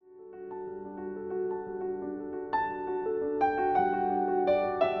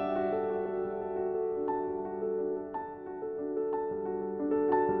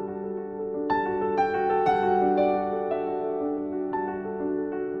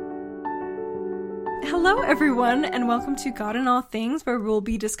Hello, everyone, and welcome to God in All Things, where we'll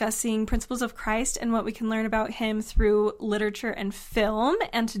be discussing principles of Christ and what we can learn about him through literature and film.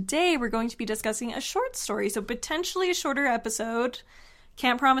 And today we're going to be discussing a short story, so potentially a shorter episode.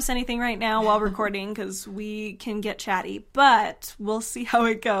 Can't promise anything right now while recording because we can get chatty, but we'll see how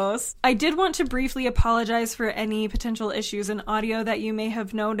it goes. I did want to briefly apologize for any potential issues in audio that you may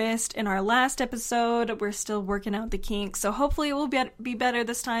have noticed in our last episode. We're still working out the kinks, so hopefully it will be better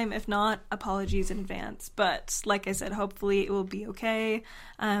this time. If not, apologies in advance. But like I said, hopefully it will be okay,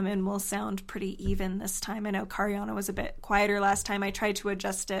 and will sound pretty even this time. I know Cariana was a bit quieter last time. I tried to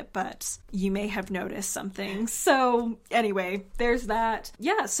adjust it, but you may have noticed something. So anyway, there's that.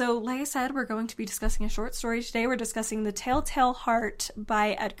 Yeah, so like I said, we're going to be discussing a short story today. We're discussing The Telltale Heart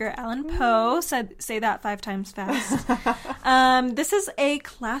by Edgar Allan Poe. Say that 5 times fast. This is a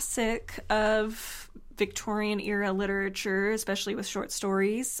classic of Victorian era literature, especially with short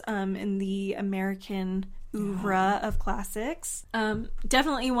stories, in the American oeuvre of classics.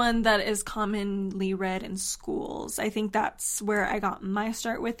 Definitely one that is commonly read in schools. I think that's where I got my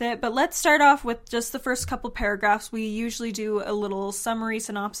start with it. But let's start off with just the first couple paragraphs. We usually do a little summary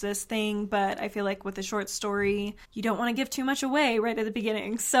synopsis thing, but I feel like with a short story, you don't want to give too much away right at the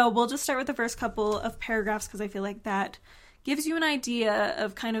beginning. So we'll just start with the first couple of paragraphs because I feel like that gives you an idea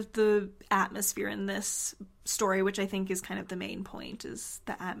of kind of the atmosphere in this story, which I think is kind of the main point, is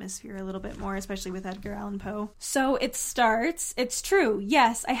the atmosphere a little bit more, especially with Edgar Allan Poe. So it starts, "It's true,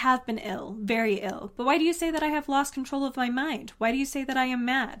 yes, I have been ill, very ill. But why do you say that I have lost control of my mind? Why do you say that I am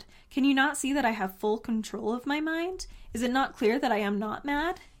mad? Can you not see that I have full control of my mind? Is it not clear that I am not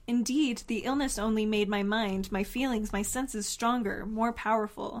mad? Indeed, the illness only made my mind, my feelings, my senses stronger, more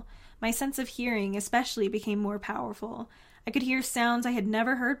powerful. My sense of hearing especially became more powerful. I could hear sounds I had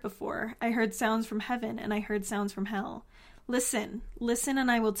never heard before. I heard sounds from heaven, and I heard sounds from hell. Listen, listen,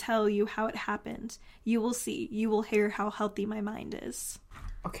 and I will tell you how it happened. You will see. You will hear how healthy my mind is."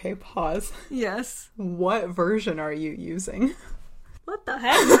 Okay, pause. Yes. What version are you using? What the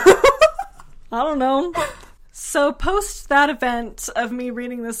heck? I don't know. So post that event of me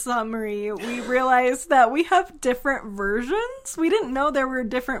reading the summary, we realized that we have different versions. We didn't know there were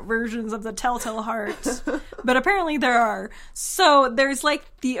different versions of The Telltale Heart, but apparently there are. So there's like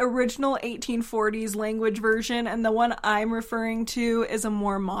the original 1840s language version, and the one I'm referring to is a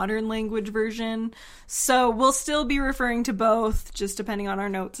more modern language version. So we'll still be referring to both, just depending on our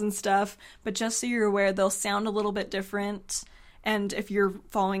notes and stuff, but just so you're aware, they'll sound a little bit different. And if you're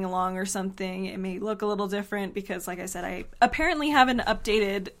following along or something, it may look a little different because, like I said, I apparently have an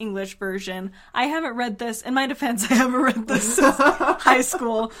updated English version. I haven't read this. In my defense, I haven't read this since high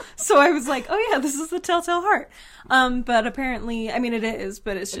school. So I was like, oh yeah, this is The Telltale Heart. But apparently, I mean, it is,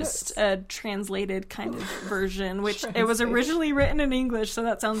 but it's just a translated kind of version, which it was originally written in English, so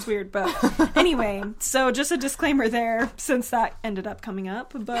that sounds weird. But anyway, so just a disclaimer there, since that ended up coming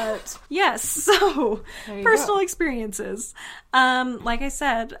up. But yes, so personal experiences. Like I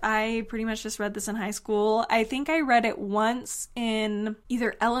said, I pretty much just read this in high school. I think I read it once in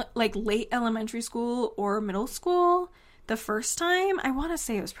either late elementary school or middle school. The first time, I want to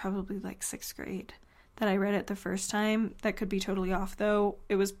say it was probably like 6th grade that I read it the first time. That could be totally off though.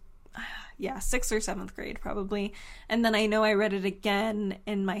 It was, 6th or 7th grade probably. And then I know I read it again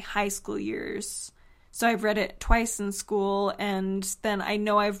in my high school years. So I've read it twice in school, and then I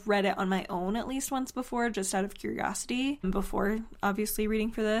know I've read it on my own at least once before, just out of curiosity, before obviously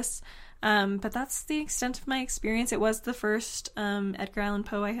reading for this. But that's the extent of my experience. It was the first Edgar Allan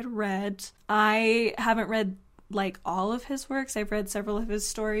Poe I had read. I haven't read like all of his works. I've read several of his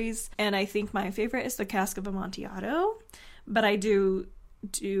stories, and I think my favorite is The Cask of Amontillado, but I do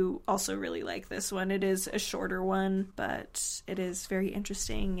also really like this one. It is a shorter one, but it is very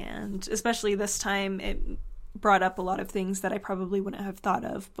interesting, and especially this time it brought up a lot of things that I probably wouldn't have thought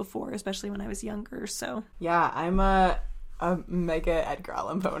of before, especially when I was younger. So yeah, I'm a mega Edgar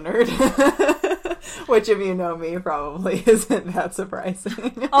Allan Poe nerd. Which, if you know me, probably isn't that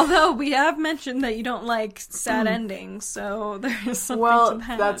surprising. Although we have mentioned that you don't like sad endings, so there is something to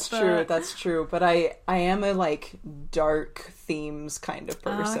that. That's true. But I am a like dark themes kind of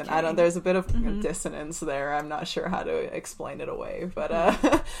person. Okay. There's a bit of dissonance there. I'm not sure how to explain it away, but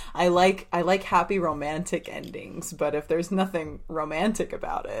I like happy romantic endings. But if there's nothing romantic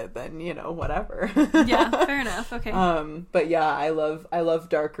about it, then whatever. Yeah, fair enough. Okay. But yeah, I love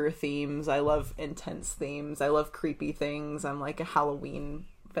darker themes. I love intense themes. I love creepy things. I'm like a Halloween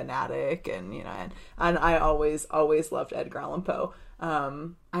fanatic, and I always loved Edgar Allan Poe.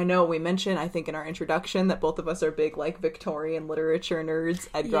 I know we mentioned, I think in our introduction, that both of us are big like Victorian literature nerds.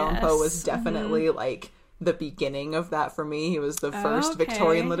 Edgar Allan Poe was definitely like the beginning of that for me. He was the first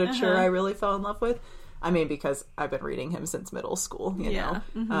Victorian literature I really fell in love with. I mean, because I've been reading him since middle school, you know.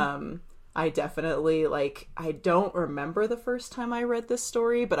 Mm-hmm. I definitely, like, I don't remember the first time I read this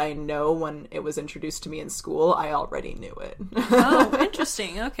story, but I know when it was introduced to me in school, I already knew it. Oh,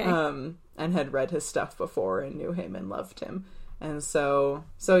 interesting. Okay. And had read his stuff before and knew him and loved him. And so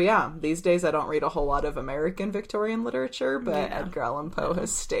yeah, these days I don't read a whole lot of American Victorian literature, but Edgar Allan Poe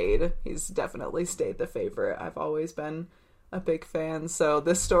has stayed. He's definitely stayed the favorite. I've always been a big fan. So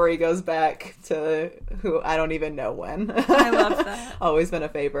this story goes back to who I don't even know when. I love that. Always been a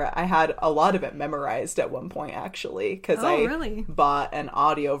favorite. I had a lot of it memorized at one point, actually, because really? Bought an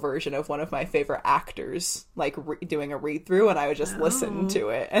audio version of one of my favorite actors, like doing a read through, and I would just listen to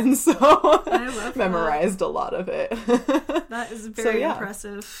it, and so I memorized a lot of it. That is very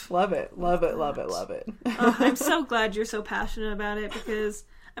impressive. Love it. I'm so glad you're so passionate about it, because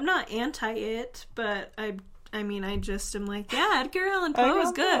I'm not anti it, but I mean, I just am like, yeah, Edgar Allan Poe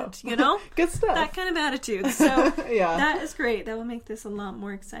is good, you know? Good stuff. That kind of attitude. So that is great. That will make this a lot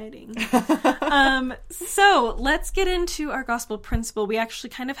more exciting. So let's get into our gospel principle. We actually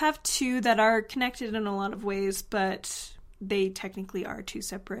kind of have two that are connected in a lot of ways, but they technically are two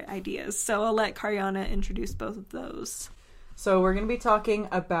separate ideas. So I'll let Karyana introduce both of those. So we're going to be talking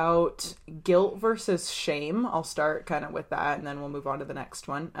about guilt versus shame. I'll start kind of with that, and then we'll move on to the next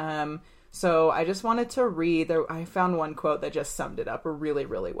one. So I just wanted to read, I found one quote that just summed it up really,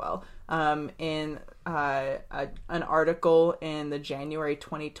 really well. In an article in the January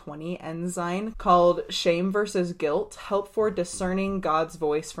 2020 Ensign called Shame versus Guilt, Help for Discerning God's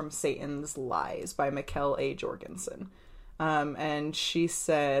Voice from Satan's Lies by Mikkel A. Jorgensen. And she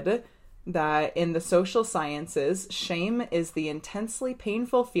said that in the social sciences, shame is the intensely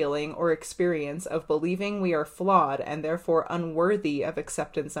painful feeling or experience of believing we are flawed and therefore unworthy of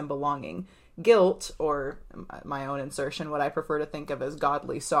acceptance and belonging. Guilt, or my own insertion, what I prefer to think of as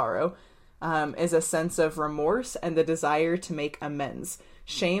godly sorrow, is a sense of remorse and the desire to make amends.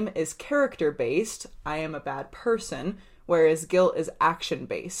 Shame is character-based, I am a bad person, whereas guilt is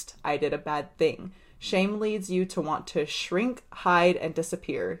action-based, I did a bad thing. Shame leads you to want to shrink, hide, and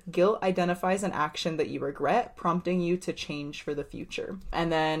disappear. Guilt identifies an action that you regret, prompting you to change for the future.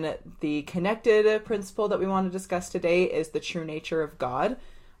 And then the connected principle that we want to discuss today is the true nature of God.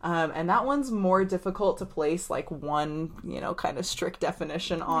 And that one's more difficult to place like one, kind of strict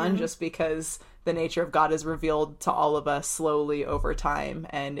definition on, just because the nature of God is revealed to all of us slowly over time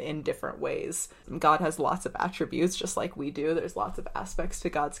and in different ways. God has lots of attributes, just like we do. There's lots of aspects to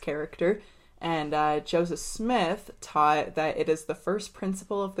God's character. And Joseph Smith taught that it is the first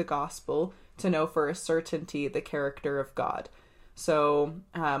principle of the gospel to know for a certainty the character of God. So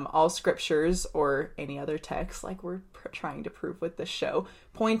all scriptures or any other text, like we're trying to prove with this show,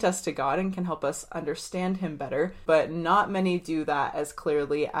 point us to God and can help us understand him better. But not many do that as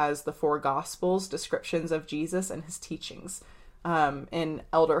clearly as the four gospels' descriptions of Jesus and his teachings. In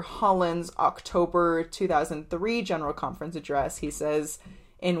Elder Holland's October 2003 General Conference address, he says,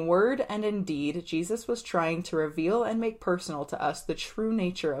 "In word and in deed, Jesus was trying to reveal and make personal to us the true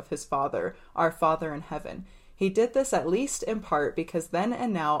nature of his Father, our Father in heaven. He did this at least in part because then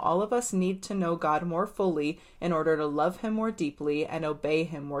and now all of us need to know God more fully in order to love him more deeply and obey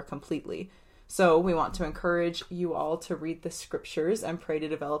him more completely. So we want to encourage you all to read the scriptures and pray to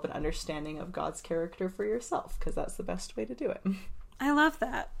develop an understanding of God's character for yourself, because that's the best way to do it." I love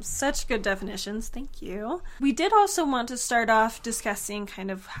that. Such good definitions. Thank you. We did also want to start off discussing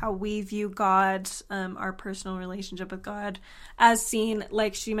kind of how we view God, our personal relationship with God, as seen,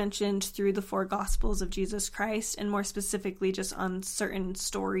 like she mentioned, through the four Gospels of Jesus Christ, and more specifically just on certain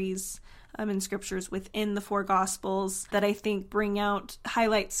stories in scriptures within the four Gospels that I think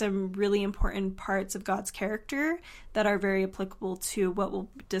highlight some really important parts of God's character that are very applicable to what we'll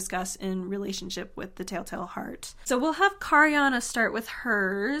discuss in relationship with the Telltale Heart. So we'll have Karyana start with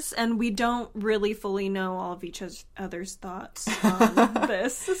hers, and we don't really fully know all of each other's thoughts on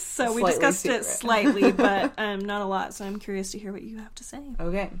this. So we discussed it slightly, but not a lot. So I'm curious to hear what you have to say.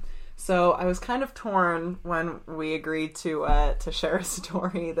 Okay. So I was kind of torn when we agreed to share a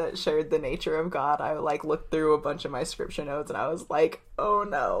story that shared the nature of God. I looked through a bunch of my scripture notes and I was like, oh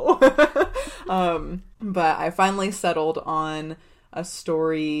no. But I finally settled on a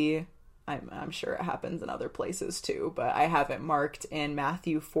story. I'm sure it happens in other places too, but I have it marked in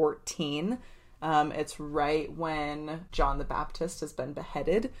Matthew 14. It's right when John the Baptist has been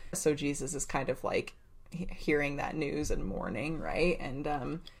beheaded. So Jesus is kind of like hearing that news and mourning, right?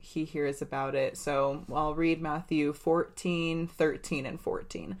 And he hears about it. So I'll read Matthew 14, 13, and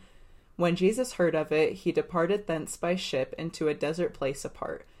 14. "When Jesus heard of it, he departed thence by ship into a desert place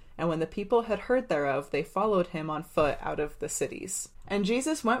apart. And when the people had heard thereof, they followed him on foot out of the cities. And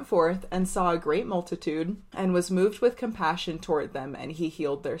Jesus went forth and saw a great multitude, and was moved with compassion toward them, and he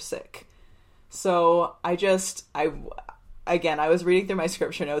healed their sick. So I was reading through my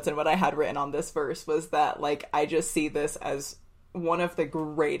scripture notes, and what I had written on this verse was that, like, I just see this as one of the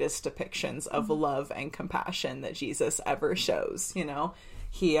greatest depictions of love and compassion that Jesus ever shows. You know,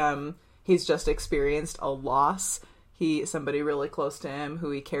 he's just experienced a loss. Somebody really close to him who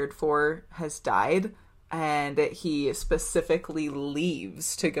he cared for has died, and he specifically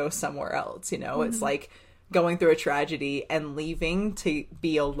leaves to go somewhere else. You know, it's like going through a tragedy and leaving to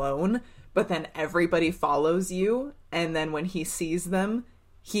be alone, but then everybody follows you, and then when he sees them,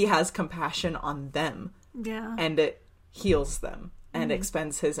 he has compassion on them. Yeah. And it heals them and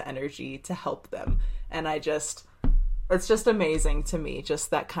expends his energy to help them. And it's just amazing to me,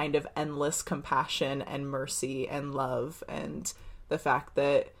 just that kind of endless compassion and mercy and love, and the fact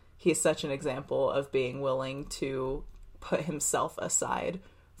that he's such an example of being willing to put himself aside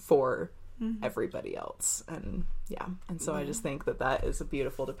for everybody else. And so I just think that is a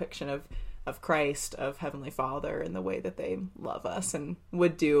beautiful depiction of Christ, of Heavenly Father, and the way that they love us and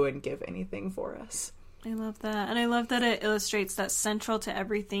would do and give anything for us. I love that. And I love that it illustrates that central to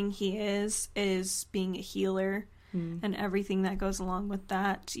everything he is being a healer. And everything that goes along with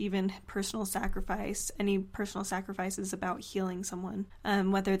that, even personal sacrifice. Any personal sacrifice is about healing someone,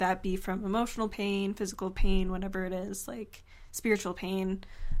 whether that be from emotional pain, physical pain, whatever it is, like spiritual pain.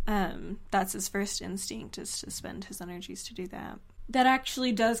 That's his first instinct, is to spend his energies to do that. That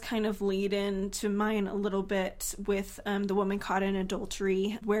actually does kind of lead into mine a little bit with the woman caught in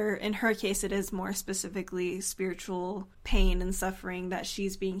adultery, where in her case it is more specifically spiritual pain and suffering that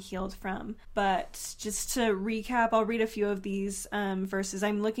she's being healed from. But just to recap, I'll read a few of these verses.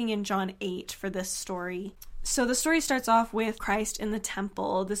 I'm looking in John 8 for this story. So the story starts off with Christ in the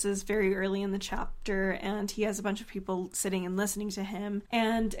temple. This is very early in the chapter, and he has a bunch of people sitting and listening to him.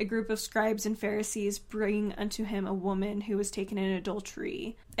 And a group of scribes and Pharisees bring unto him a woman who was taken in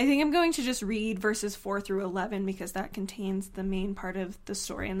adultery. I think I'm going to just read verses 4 through 11 because that contains the main part of the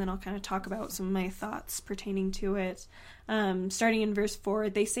story, and then I'll kind of talk about some of my thoughts pertaining to it. Starting in verse 4,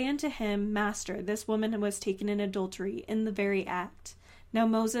 they say unto him, Master, this woman was taken in adultery in the very act. Now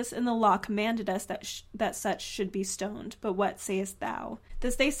Moses in the law commanded us that such should be stoned. But what sayest thou?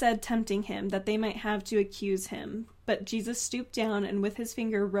 This they said, tempting him, that they might have to accuse him. But Jesus stooped down and with his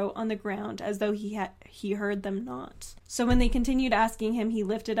finger wrote on the ground, as though he heard them not. So when they continued asking him, he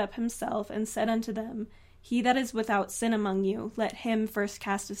lifted up himself and said unto them, He that is without sin among you, let him first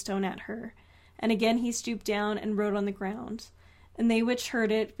cast a stone at her. And again he stooped down and wrote on the ground. And they which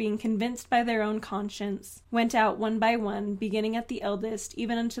heard it, being convinced by their own conscience, went out one by one, beginning at the eldest,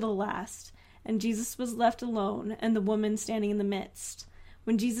 even unto the last. And Jesus was left alone, and the woman standing in the midst.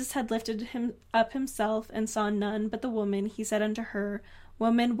 When Jesus had lifted him up himself, and saw none but the woman, he said unto her,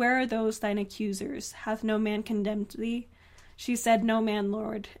 Woman, where are those thine accusers? Hath no man condemned thee? She said, No man,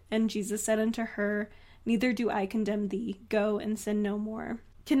 Lord. And Jesus said unto her, Neither do I condemn thee. Go and sin no more.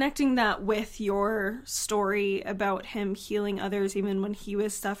 Connecting that with your story about him healing others even when he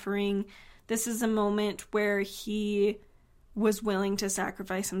was suffering, this is a moment where he was willing to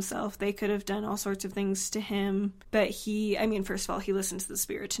sacrifice himself. They could have done all sorts of things to him, but first of all, he listened to the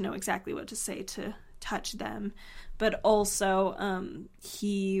Spirit to know exactly what to say to touch them, but also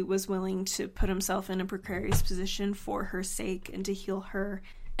he was willing to put himself in a precarious position for her sake and to heal her.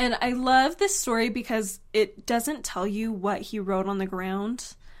 And I love this story because it doesn't tell you what he wrote on the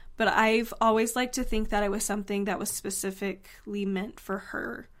ground, but I've always liked to think that it was something that was specifically meant for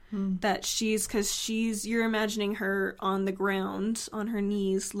her. That you're imagining her on the ground, on her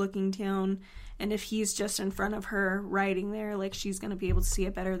knees, looking down, and if he's just in front of her writing there, like, she's going to be able to see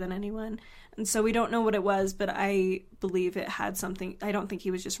it better than anyone. And so we don't know what it was, but I believe it had something. I don't think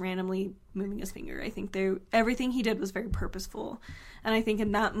he was just randomly moving his finger. I think everything he did was very purposeful. And I think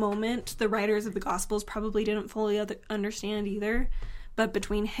in that moment, the writers of the Gospels probably didn't fully understand either. But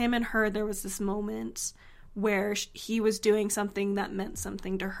between him and her, there was this moment where he was doing something that meant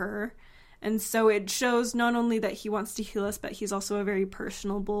something to her. And so it shows not only that he wants to heal us, but he's also a very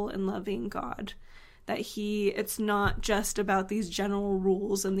personable and loving God. That it's not just about these general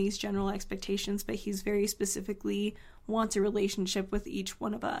rules and these general expectations, but he's very specifically wants a relationship with each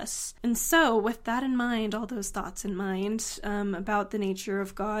one of us. And so with that in mind, all those thoughts in mind about the nature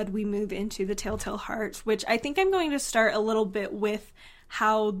of God, we move into the Telltale Heart, which I think I'm going to start a little bit with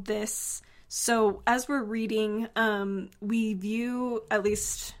how this... So as we're reading, we view, at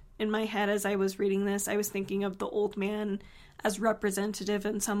least in my head as I was reading this, I was thinking of the old man as representative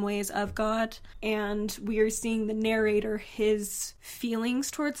in some ways of God. And we are seeing the narrator, his feelings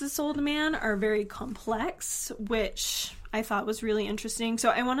towards this old man are very complex, which I thought was really interesting. So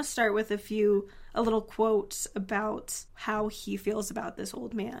I want to start with a little quote about how he feels about this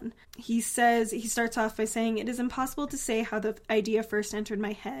old man. He starts off by saying, "It is impossible to say how the idea first entered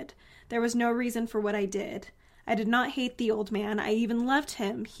my head. There was no reason for what I did. I did not hate the old man. I even loved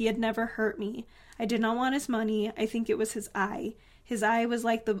him. He had never hurt me. I did not want his money. I think it was his eye. His eye was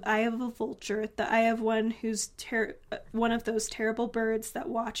like the eye of a vulture, the eye of one one of those terrible birds that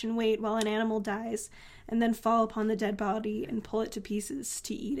watch and wait while an animal dies, and then fall upon the dead body and pull it to pieces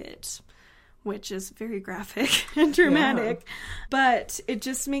to eat it." Which is very graphic and dramatic. Yeah. But it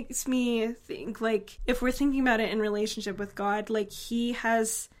just makes me think, like, if we're thinking about it in relationship with God, like, he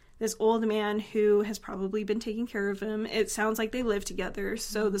has this old man who has probably been taking care of him. It sounds like they live together,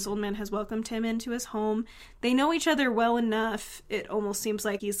 so this old man has welcomed him into his home. They know each other well enough. It almost seems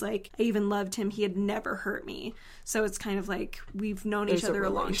like he's like, "I even loved him. He had never hurt me." So it's kind of like we've known each other a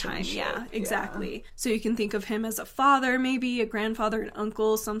long time. Yeah, exactly. Yeah. So you can think of him as a father, maybe a grandfather, an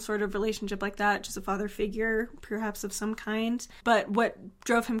uncle, some sort of relationship like that, just a father figure, perhaps of some kind. But what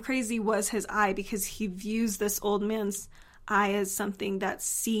drove him crazy was his eye, because he views this old man's eye as something that's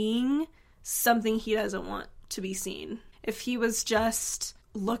seeing something he doesn't want to be seen. If he was just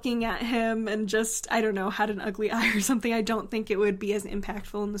looking at him and just, I don't know, had an ugly eye or something, I don't think it would be as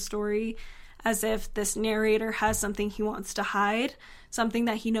impactful in the story as if this narrator has something he wants to hide, something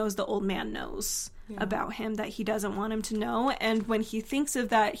that he knows the old man knows about him that he doesn't want him to know. And when he thinks of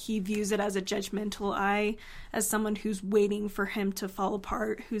that, he views it as a judgmental eye, as someone who's waiting for him to fall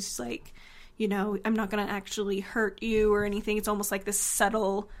apart, who's like, you know, "I'm not going to actually hurt you" or anything. It's almost like this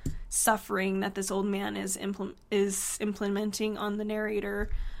subtle suffering that this old man is implementing on the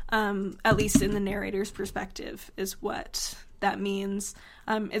narrator, at least in the narrator's perspective, is what that means.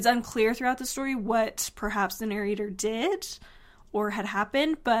 It's unclear throughout the story what perhaps the narrator did or had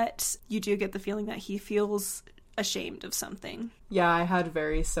happened, but you do get the feeling that he feels ashamed of something. Yeah, I had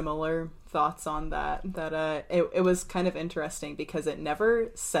very similar thoughts on that. It was kind of interesting because it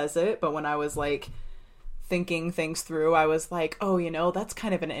never says it, but when I was like thinking things through, I was like, oh, you know, that's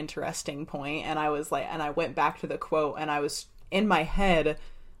kind of an interesting point. And I was like, and I went back to the quote, and I was in my head,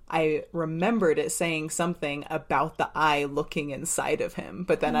 I remembered it saying something about the eye looking inside of him.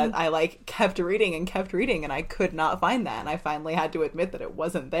 But then I like kept reading, and I could not find that. And I finally had to admit that it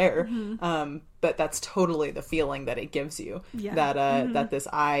wasn't there. But that's totally the feeling that it gives you, that this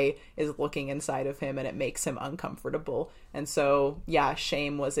eye is looking inside of him and it makes him uncomfortable. And so, yeah,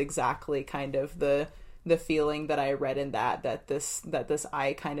 shame was exactly kind of the feeling that I read in that this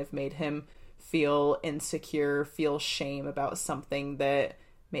eye kind of made him feel insecure, feel shame about something that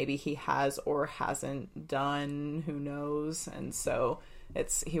maybe he has or hasn't done, who knows. And so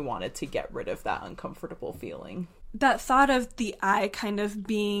he wanted to get rid of that uncomfortable feeling. That thought of the eye kind of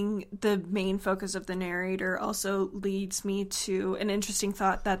being the main focus of the narrator also leads me to an interesting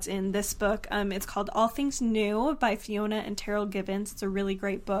thought that's in this book. It's called All Things New by Fiona and Terrell Gibbons. It's a really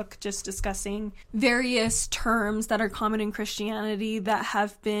great book just discussing various terms that are common in Christianity that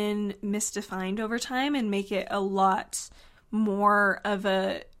have been misdefined over time and make it a lot more of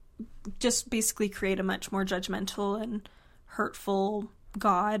just basically create a much more judgmental and hurtful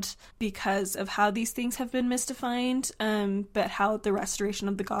God because of how these things have been misdefined, but how the restoration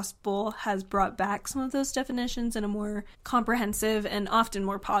of the gospel has brought back some of those definitions in a more comprehensive and often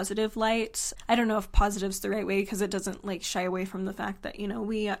more positive light. I don't know if positive's the right way because it doesn't like shy away from the fact that, you know,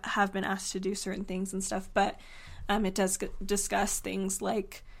 we have been asked to do certain things and stuff, but it does discuss things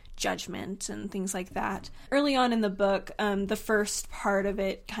like judgment and things like that. Early on in the book, the first part of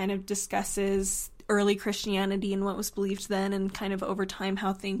it kind of discusses early Christianity and what was believed then, and kind of over time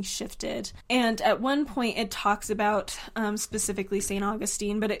how things shifted. And at one point it talks about specifically St.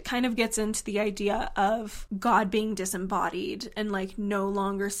 Augustine, but it kind of gets into the idea of God being disembodied and like no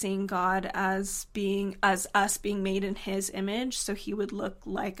longer seeing God as us being made in his image, so he would look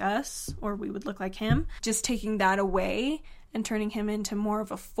like us or we would look like him, just taking that away and turning him into more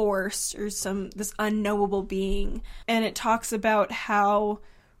of a force or this unknowable being. And it talks about how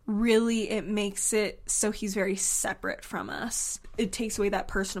really it makes it so he's very separate from us. It takes away that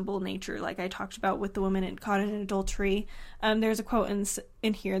personable nature like I talked about with the woman caught in adultery. There's a quote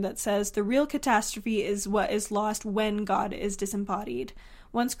in here that says, "The real catastrophe is what is lost when God is disembodied.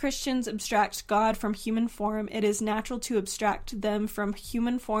 Once Christians abstract God from human form, it is natural to abstract them from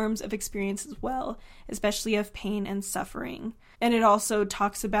human forms of experience as well, especially of pain and suffering." And it also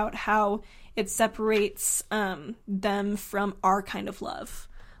talks about how it separates them from our kind of love.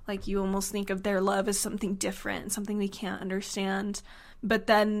 Like, you almost think of their love as something different, something we can't understand. But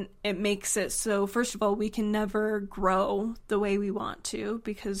then it makes it so, first of all, we can never grow the way we want to,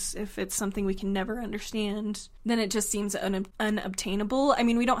 because if it's something we can never understand, then it just seems unobtainable. I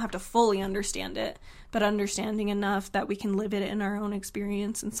mean, we don't have to fully understand it, but understanding enough that we can live it in our own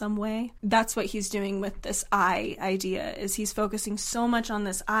experience in some way. That's what he's doing with this I idea, is he's focusing so much on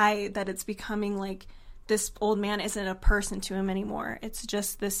this I that it's becoming like this old man isn't a person to him anymore. It's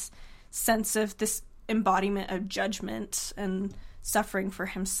just this sense of this embodiment of judgment and suffering for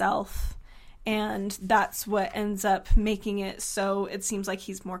himself, and that's what ends up making it so it seems like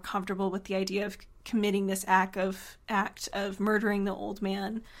he's more comfortable with the idea of committing this act of murdering the old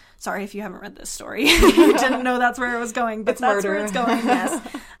man. Sorry if you haven't read this story. You didn't know that's where it was going, but that's murder. Where it's going. Yes.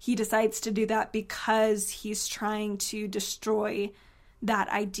 He decides to do that because he's trying to destroy that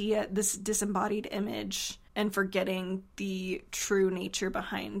idea, this disembodied image, and forgetting the true nature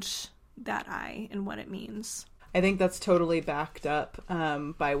behind that I and what it means. I think that's totally backed up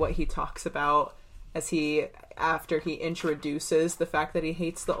by what he talks about after he introduces the fact that he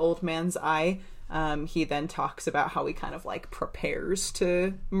hates the old man's I. He then talks about how he kind of like prepares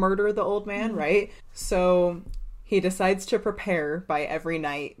to murder the old man, right? So he decides to prepare by every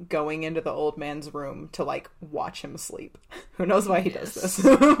night going into the old man's room to like watch him sleep. Who knows why he does this?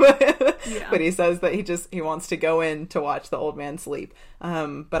 But he says that he wants to go in to watch the old man sleep.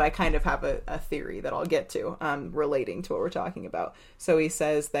 But I kind of have a theory that I'll get to relating to what we're talking about. So he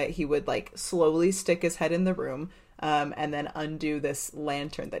says that he would like slowly stick his head in the room and then undo this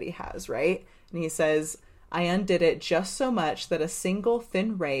lantern that he has, right? And he says, I undid it just so much that a single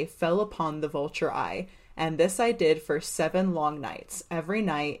thin ray fell upon the vulture eye. And this I did for 7 long nights, every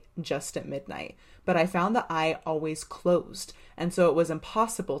night just at midnight. But I found the eye always closed, and so it was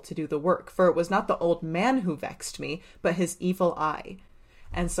impossible to do the work, for it was not the old man who vexed me, but his evil eye.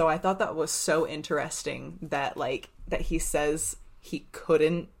 And so I thought that was so interesting that he says he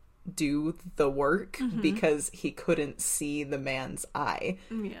couldn't do the work because he couldn't see the man's eye.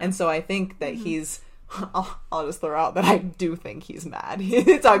 Yeah. And so I think that he's... I'll just throw out that I do think he's mad. He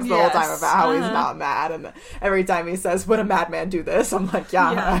talks the whole time about how he's not mad, and every time he says, would a madman do this? I'm like,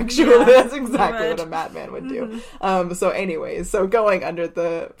 actually, that's exactly what a madman would do. So anyways, so going under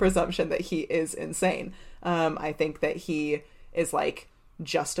the presumption that he is insane, I think that he is like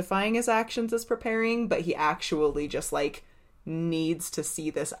justifying his actions as preparing, but he actually just like needs to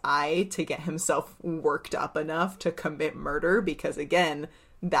see this eye to get himself worked up enough to commit murder, because again,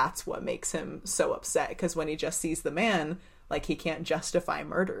 that's what makes him so upset, because when he just sees the man, like, he can't justify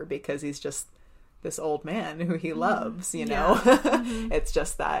murder because he's just this old man who he loves, you know? It's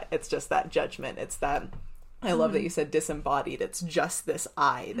just that judgment. It's that, I love that you said disembodied. It's just this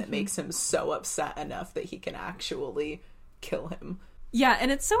I that makes him so upset enough that he can actually kill him. Yeah,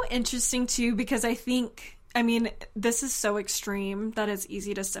 and it's so interesting too, because I think, I mean, this is so extreme that it's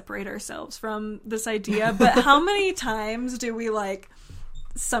easy to separate ourselves from this idea, but how many times do we like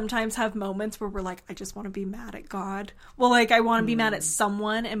sometimes have moments where we're like, I just want to be mad at God. Well, like, I want to be mad at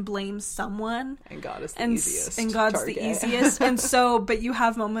someone and blame someone. And God is the easiest. And God's target. the easiest. And so, but you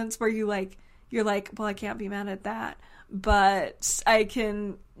have moments where you're like, well, I can't be mad at that, but I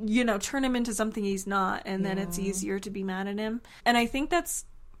can, turn him into something he's not. And then it's easier to be mad at him. And I think that's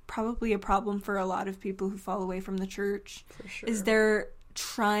probably a problem for a lot of people who fall away from the church. For sure. Is they're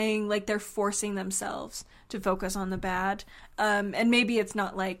trying, like, they're forcing themselves to focus on the bad, and maybe it's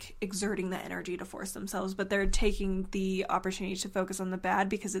not like exerting the energy to force themselves, but they're taking the opportunity to focus on the bad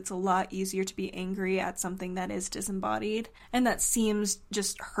because it's a lot easier to be angry at something that is disembodied and that seems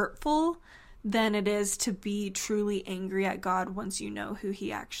just hurtful than it is to be truly angry at God once you know who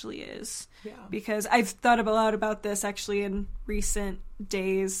he actually is. Yeah. Because I've thought a lot about this actually in recent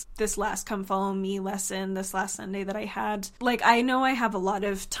days. This last Come Follow Me lesson, this last Sunday that I had. Like, I know I have a lot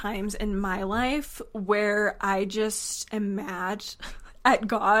of times in my life where I just am mad at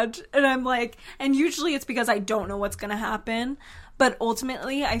God. And I'm like, and usually it's because I don't know what's going to happen. But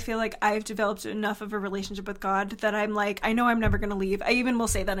ultimately, I feel like I've developed enough of a relationship with God that I'm like, I know I'm never going to leave. I even will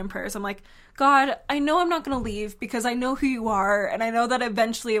say that in prayers. I'm like, God, I know I'm not going to leave because I know who you are. And I know that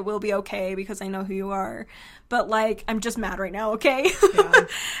eventually it will be okay because I know who you are. But, like, I'm just mad right now, okay? Yeah.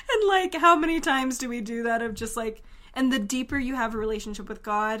 And, like, how many times do we do that of just, like, and the deeper you have a relationship with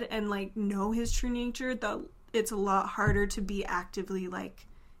God and, like, know his true nature, it's a lot harder to be actively, like,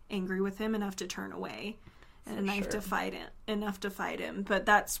 angry with him enough to turn away. And enough to fight him. But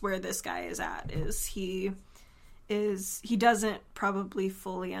that's where this guy is at, is he doesn't probably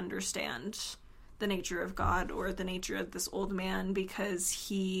fully understand the nature of God or the nature of this old man, because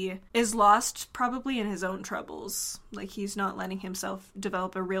he is lost probably in his own troubles. Like, he's not letting himself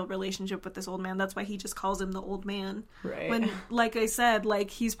develop a real relationship with this old man. That's why he just calls him the old man. Right. When, like I said,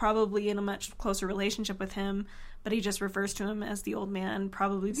 like, he's probably in a much closer relationship with him, but he just refers to him as the old man,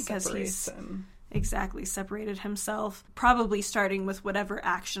 probably because he's exactly separated himself, probably starting with whatever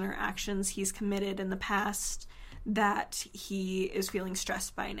action or actions he's committed in the past that he is feeling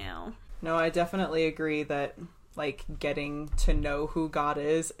stressed by now. No, I definitely agree that, like, getting to know who God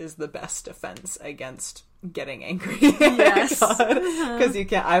is the best defense against getting angry yes. at God. Because you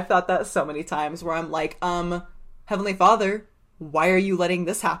can't, I've thought that so many times where I'm like, Heavenly Father, why are you letting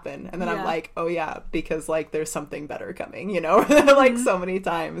this happen? And then I'm like, oh yeah, because, like, there's something better coming, you know? Like, so many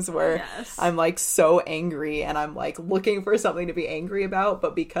times where I'm, like, so angry and I'm, like, looking for something to be angry about,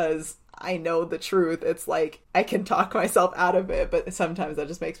 but because I know the truth, it's like I can talk myself out of it, but sometimes that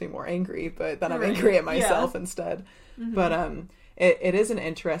just makes me more angry, but then I'm angry at myself instead. But it is an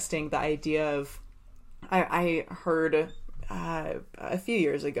interesting, the idea of, I heard a few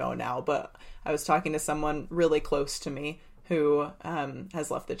years ago now, but I was talking to someone really close to me who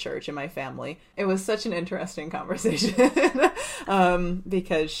has left the church in my family. It was such an interesting conversation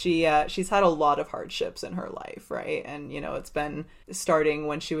because she's had a lot of hardships in her life, right? And, you know, it's been starting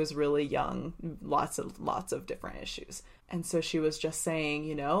when she was really young, lots of different issues. And so she was just saying,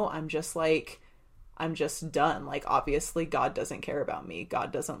 you know, I'm just done. Like, obviously God doesn't care about me.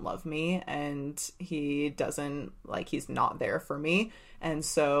 God doesn't love me, and he's not there for me. And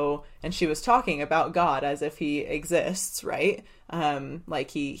so, and she was talking about God as if he exists, right? Like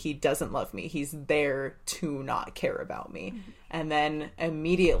he doesn't love me. He's there to not care about me. And then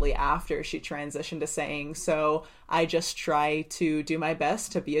immediately after, she transitioned to saying, so I just try to do my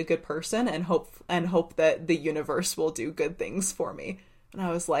best to be a good person and hope that the universe will do good things for me. And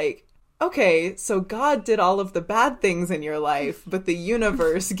I was like, okay, so God did all of the bad things in your life, but the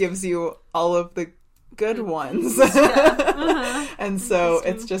universe gives you all of the good ones. And so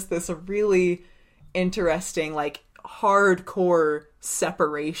it's just this really interesting, like, hardcore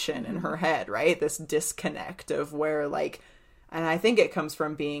separation in her head, right? This disconnect of where, like, and I think it comes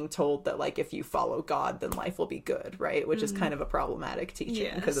from being told that, like, if you follow God, then life will be good, right? Which is kind of a problematic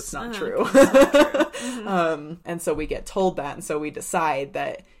teaching because it's not true. And so we get told that, and so we decide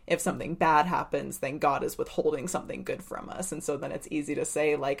that if something bad happens, then God is withholding something good from us. And so then it's easy to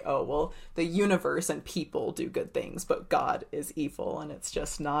say, like, oh, well, the universe and people do good things, but God is evil, and it's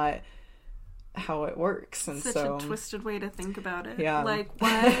just not how it works. And such so a twisted way to think about it. Yeah. Like,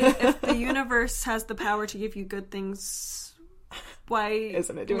 why, if the universe has the power to give you good things, why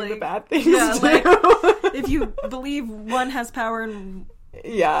isn't it doing like, the bad things yeah, too? like, if you believe one has power and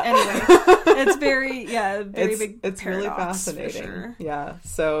anyway, it's very big. It's really paradox, fascinating. for sure. Yeah.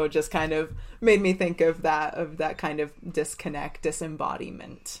 So just kind of made me think of that kind of disconnect,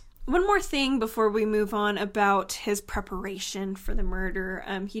 disembodiment. One more thing before we move on about his preparation for the murder.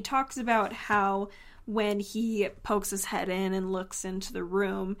 He talks about how when he pokes his head in and looks into the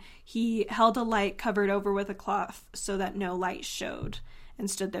room, he held a light covered over with a cloth so that no light showed, and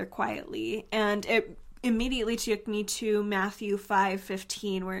stood there quietly. And it immediately took me to Matthew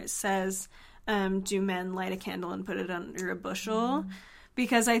 5:15, where it says, do men light a candle and put it under a bushel?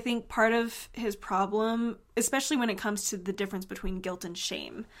 Because I think part of his problem, especially when it comes to the difference between guilt and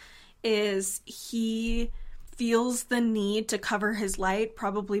shame, is he feels the need to cover his light,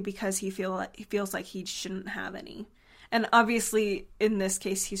 probably because he feels like he shouldn't have any. And obviously, in this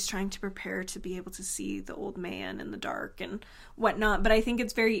case, he's trying to prepare to be able to see the old man in the dark and whatnot. But I think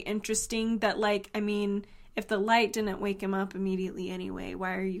it's very interesting that, like, I mean, if the light didn't wake him up immediately anyway,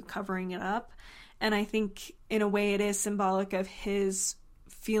 why are you covering it up? And I think, in a way, it is symbolic of his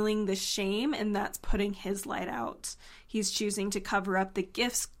feeling the shame, and that's putting his light out. He's choosing to cover up the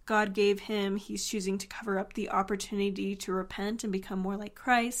gifts God gave him. He's choosing to cover up the opportunity to repent and become more like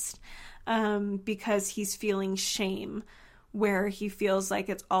Christ, because he's feeling shame, where he feels like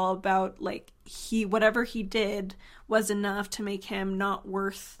it's all about, like, whatever he did was enough to make him not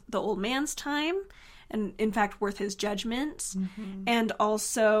worth the old man's time, and in fact worth his judgment, and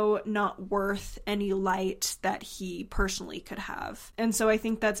also not worth any light that he personally could have. And so I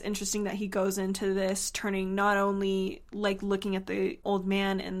think that's interesting that he goes into this turning not only, like, looking at the old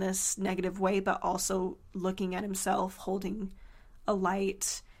man in this negative way, but also looking at himself holding a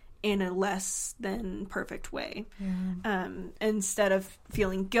light in a less than perfect way. Instead of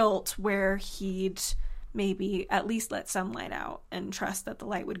feeling guilt, where he'd maybe at least let some light out and trust that the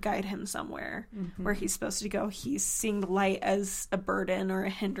light would guide him somewhere where he's supposed to go. He's seeing the light as a burden or a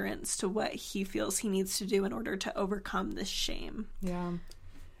hindrance to what he feels he needs to do in order to overcome this shame. Yeah.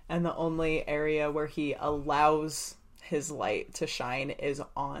 and the only area where he allows his light to shine is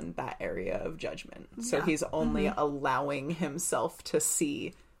on that area of judgment. So he's only allowing himself to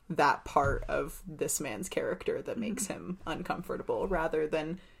see that part of this man's character that makes him uncomfortable, rather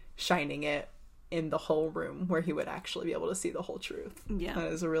than shining it in the whole room where he would actually be able to see the whole truth. Yeah. That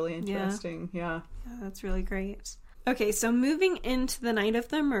is really interesting. Yeah, that's really great. Okay, so moving into the night of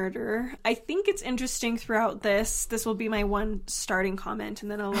the murder, I think it's interesting throughout this will be my one starting comment, and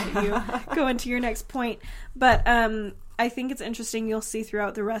then I'll let you go into your next point. But I think it's interesting, you'll see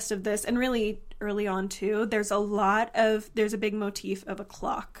throughout the rest of this, and really early on too, there's a big motif of a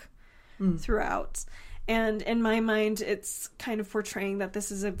clock throughout. And in my mind, it's kind of portraying that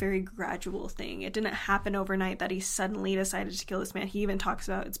this is a very gradual thing. It didn't happen overnight that he suddenly decided to kill this man. He even talks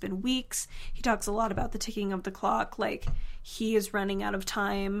about it's been weeks. He talks a lot about the ticking of the clock, like he is running out of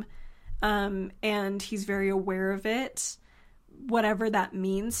time, and he's very aware of it. Whatever that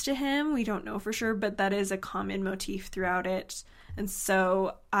means to him, we don't know for sure, but that is a common motif throughout it. And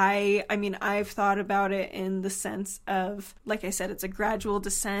so I've thought about it in the sense of, like I said, it's a gradual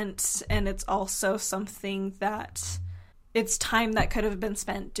descent, and it's also something that it's time that could have been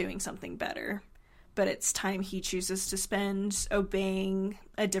spent doing something better, but it's time he chooses to spend obeying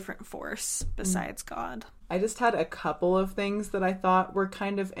a different force besides God. I just had a couple of things that I thought were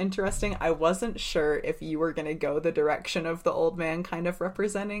kind of interesting. I wasn't sure if you were going to go the direction of the old man kind of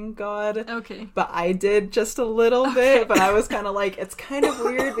representing God. Okay. But I did just a little bit, but I was kind of like, it's kind of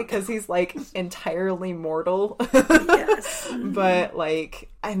weird because he's like entirely mortal. Yes. But like,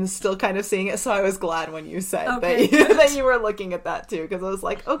 I'm still kind of seeing it. So I was glad when you said that you were looking at that too, because I was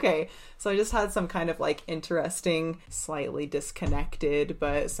like, okay. So I just had some kind of like interesting, slightly disconnected,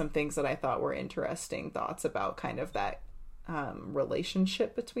 but some things that I thought were interesting thoughts about kind of that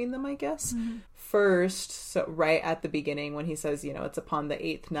relationship between them, I guess. First, so right at the beginning when he says, it's upon the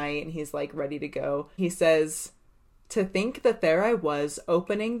 8th night and he's like ready to go, he says, "To think that there I was,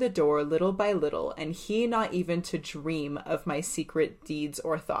 opening the door little by little, and he not even to dream of my secret deeds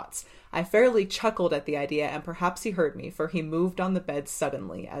or thoughts. I fairly chuckled at the idea, and perhaps he heard me, for he moved on the bed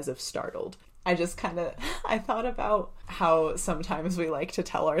suddenly, as if startled." I thought about how sometimes we like to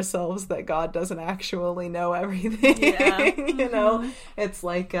tell ourselves that God doesn't actually know everything. Yeah. It's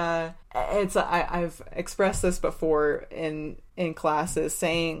like, I've expressed this before in classes,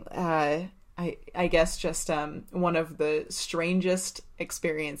 saying, I guess just one of the strangest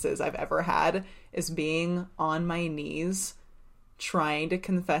experiences I've ever had is being on my knees trying to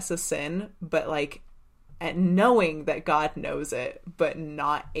confess a sin, but like, and knowing that God knows it, but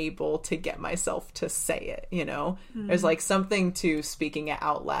not able to get myself to say it, There's like something to speaking it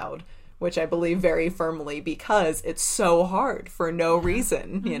out loud, which I believe very firmly because it's so hard for no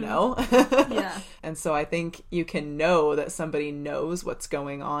reason, Yeah. And so I think you can know that somebody knows what's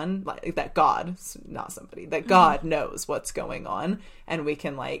going on, like that God, not somebody, that God knows what's going on. And we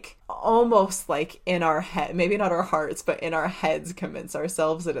can like almost like in our head, maybe not our hearts, but in our heads convince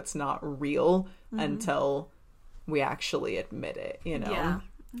ourselves that it's not real until we actually admit it,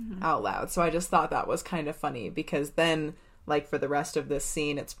 out loud. So I just thought that was kind of funny because then like for the rest of this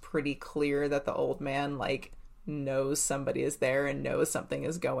scene, it's pretty clear that the old man like knows somebody is there and knows something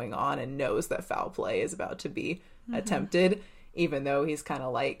is going on and knows that foul play is about to be attempted, even though he's kind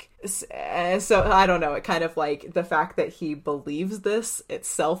of like, so I don't know, it kind of like the fact that he believes this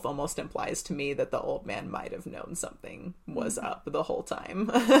itself almost implies to me that the old man might have known something was up the whole time.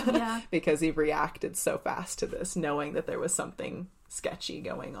 Yeah. Because he reacted so fast to this, knowing that there was something sketchy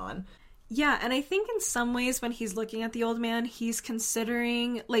going on. Yeah, and I think in some ways when he's looking at the old man, he's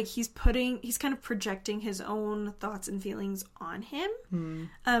considering, like, he's kind of projecting his own thoughts and feelings on him,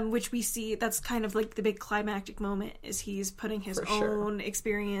 which we see, that's kind of like the big climactic moment, is he's putting his own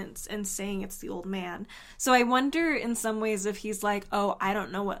experience and saying it's the old man. So I wonder in some ways if he's like, oh, I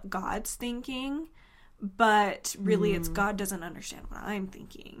don't know what God's thinking, but really it's God doesn't understand what I'm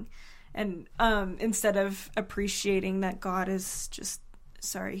thinking. And instead of appreciating that God is just,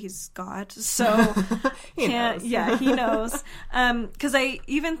 sorry, he's God, so he knows. Yeah, he knows. Because I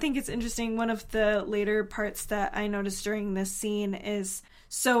even think it's interesting, one of the later parts that I noticed during this scene is,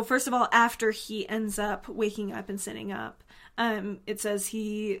 so first of all, after he ends up waking up and sitting up, it says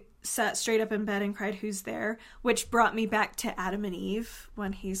he sat straight up in bed and cried, "Who's there?" Which brought me back to Adam and Eve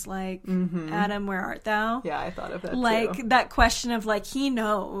when he's like, "Adam, where art thou?" Yeah, I thought of that like too. That question of like, he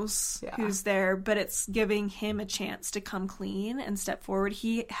knows who's there, but it's giving him a chance to come clean and step forward.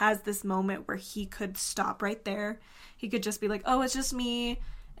 He has this moment where he could stop right there. He could just be like, "Oh, it's just me,"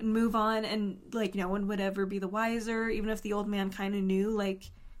 and move on, and like no one would ever be the wiser, even if the old man kind of knew, like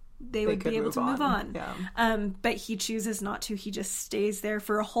they would be able to move on. Yeah. But he chooses not to. He just stays there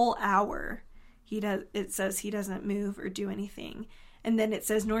for a whole hour. It says he doesn't move or do anything. And then it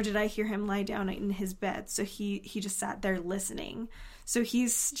says, nor did I hear him lie down in his bed. So he just sat there listening. So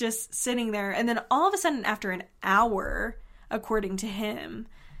he's just sitting there. And then all of a sudden, after an hour, according to him,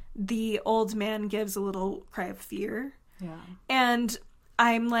 the old man gives a little cry of fear. Yeah. And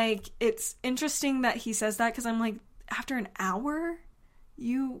I'm like, it's interesting that he says that, because I'm like, after an hour,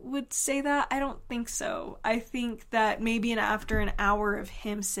 you would say that? I don't think so. I think that maybe after an hour of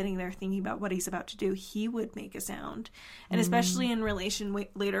him sitting there thinking about what he's about to do, he would make a sound. And especially in relation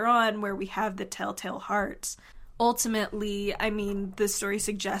later on where we have the telltale hearts. Ultimately, I mean, the story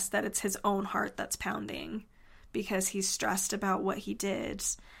suggests that it's his own heart that's pounding because he's stressed about what he did.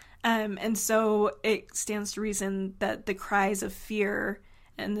 And so it stands to reason that the cries of fear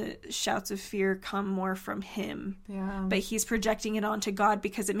and the shouts of fear come more from him. Yeah. But he's projecting it onto God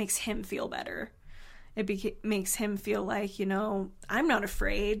because it makes him feel better. It makes him feel like, I'm not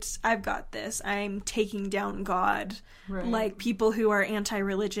afraid. I've got this. I'm taking down God. Right. Like people who are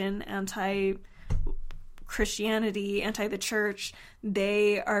anti-religion, anti-Christianity, anti-the church,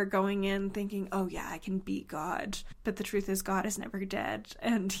 they are going in thinking, oh yeah, I can beat God. But the truth is God is never dead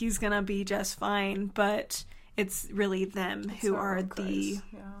and he's going to be just fine. But it's really them who are the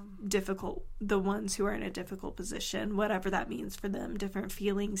difficult, the ones who are in a difficult position, whatever that means for them. Different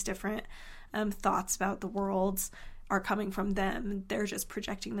feelings, different thoughts about the world are coming from them. They're just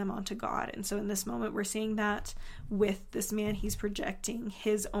projecting them onto God. And so in this moment, we're seeing that with this man, he's projecting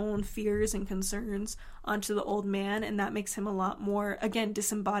his own fears and concerns onto the old man. And that makes him a lot more, again,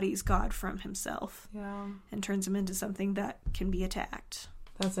 disembodies God from himself. Yeah. And turns him into something that can be attacked.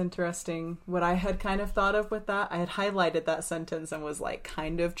 That's interesting. What I had kind of thought of with that, I had highlighted that sentence and was like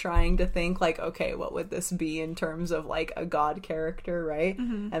kind of trying to think like, okay, what would this be in terms of like a God character, right?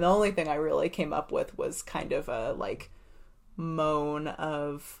 Mm-hmm. And the only thing I really came up with was kind of a like moan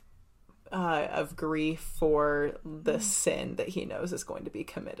of grief for the sin that he knows is going to be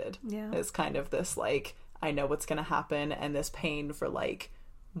committed. Yeah. It's kind of this like, I know what's going to happen, and this pain for like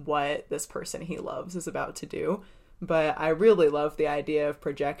what this person he loves is about to do. But I really love the idea of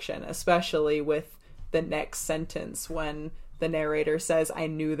projection, especially with the next sentence when the narrator says, I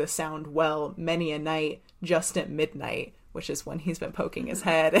knew the sound well many a night, just at midnight, which is when he's been poking his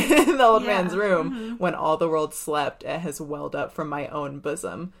head in the old man's room. When all the world slept, it has welled up from my own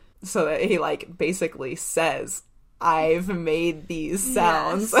bosom. So that he like basically says, I've made these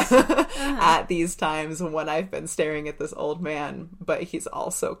sounds at these times when I've been staring at this old man, but he's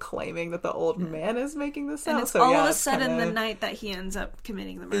also claiming that the old man is making the sounds. And it's all of a sudden the night that he ends up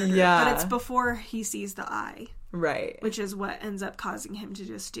committing the murder. Yeah. But it's before he sees the eye. Right. Which is what ends up causing him to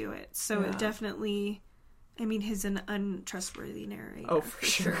just do it. So it definitely, I mean, he's an untrustworthy narrator. Oh, for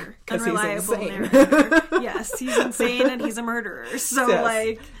sure. Unreliable narrator. Yes, he's insane and he's a murderer. So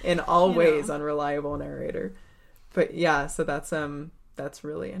like, in all ways, unreliable narrator. But yeah, so that's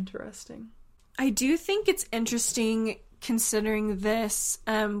really interesting. I do think it's interesting considering this,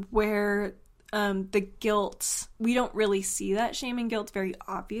 where the guilt, we don't really see that shame and guilt very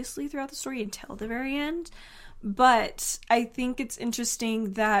obviously throughout the story until the very end. But I think it's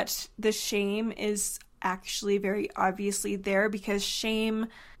interesting that the shame is actually very obviously there, because shame,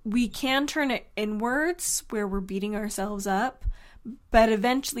 we can turn it inwards where we're beating ourselves up, but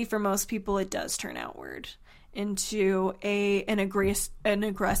eventually for most people it does turn outward into an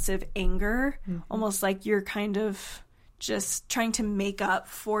aggressive anger, almost like you're kind of just trying to make up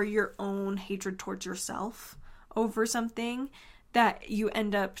for your own hatred towards yourself over something, that you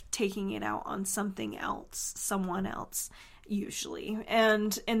end up taking it out on something else, someone else, usually.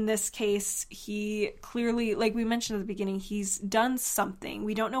 And in this case, he clearly, like we mentioned at the beginning, he's done something.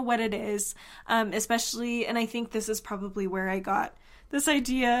 We don't know what it is, especially, and I think this is probably where I got this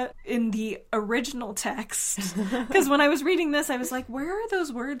idea in the original text, because when I was reading this, I was like, where are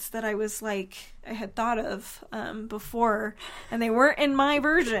those words that I was like, I had thought of before, and they weren't in my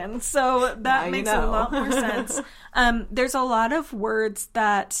version, so that makes a lot more sense. There's a lot of words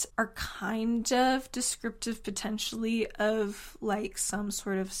that are kind of descriptive potentially of like some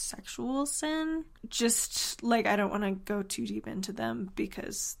sort of sexual sin, just like, I don't want to go too deep into them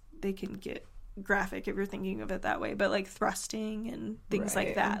because they can get graphic if you're thinking of it that way, but like thrusting and things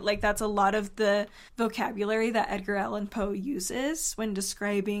like that. Like that's a lot of the vocabulary that Edgar Allan Poe uses when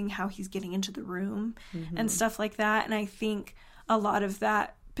describing how he's getting into the room and stuff like that. And I think a lot of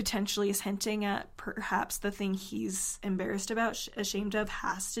that potentially is hinting at perhaps the thing he's embarrassed about, ashamed of,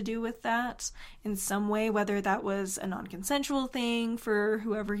 has to do with that in some way, whether that was a non-consensual thing for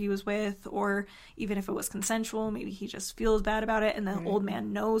whoever he was with, or even if it was consensual, maybe he just feels bad about it and the old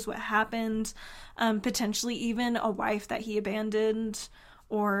man knows what happened. Potentially even a wife that he abandoned,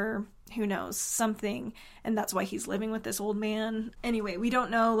 or who knows, something, and that's why he's living with this old man. Anyway, we don't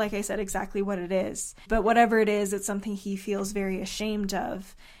know, like I said, exactly what it is, but whatever it is, it's something he feels very ashamed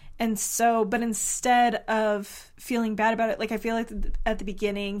of. And so, but instead of feeling bad about it, like I feel like at the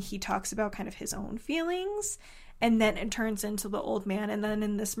beginning he talks about kind of his own feelings, and then it turns into the old man, and then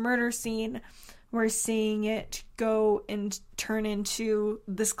in this murder scene we're seeing it go and turn into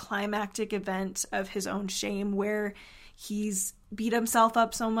this climactic event of his own shame, where he's beat himself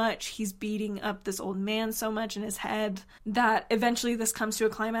up so much, he's beating up this old man so much in his head, that eventually this comes to a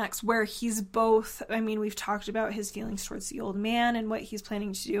climax where he's both, I mean, we've talked about his feelings towards the old man and what he's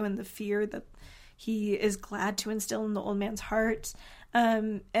planning to do and the fear that he is glad to instill in the old man's heart.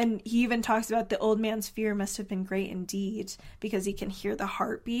 And he even talks about the old man's fear must have been great indeed, because he can hear the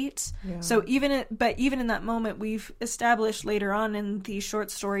heartbeat. Yeah. So even in that moment, we've established later on in the short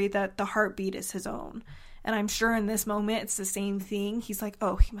story that the heartbeat is his own. And I'm sure in this moment it's the same thing. He's like,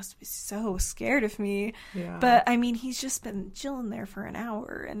 oh, he must be so scared of me. Yeah. But, I mean, he's just been chilling there for an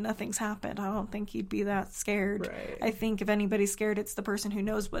hour and nothing's happened. I don't think he'd be that scared. Right. I think if anybody's scared, it's the person who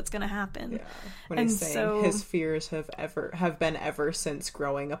knows what's going to happen. Yeah. When he's saying his fears have been ever since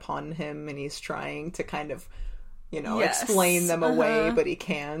growing upon him, and he's trying to kind of, explain them away, but he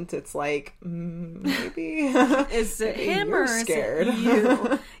can't. It's like, maybe. Is it maybe him or scared? Is it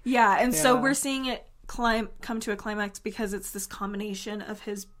you? Yeah, and so we're seeing it come to a climax because it's this combination of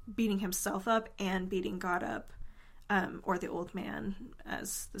his beating himself up and beating God up, or the old man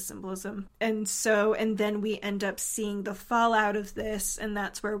as the symbolism. And then we end up seeing the fallout of this, and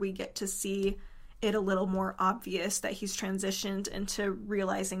that's where we get to see it a little more obvious that he's transitioned into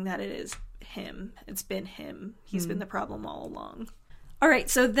realizing that it is him. It's been him. He's been the problem all along. All right,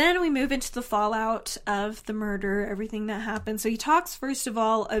 so then we move into the fallout of the murder, everything that happened. So he talks, first of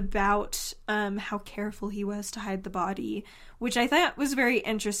all, about how careful he was to hide the body, which I thought was very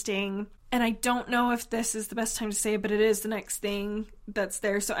interesting. And I don't know if this is the best time to say it, but it is the next thing that's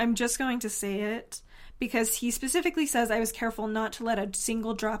there. So I'm just going to say it, because he specifically says, I was careful not to let a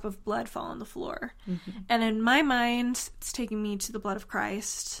single drop of blood fall on the floor. Mm-hmm. And in my mind, it's taking me to the blood of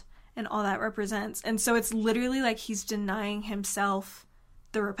Christ and all that represents. And so it's literally like he's denying himself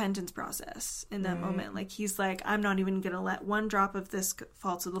the repentance process in that moment. Like, he's like, I'm not even gonna let one drop of this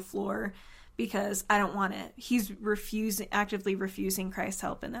fall to the floor because I don't want it. He's actively refusing Christ's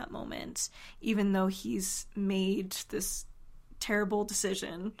help in that moment, even though he's made this terrible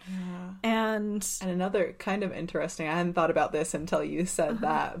decision. And another kind of interesting, I hadn't thought about this until you said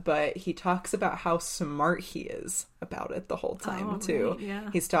that, but he talks about how smart he is about it the whole time too. Right, yeah.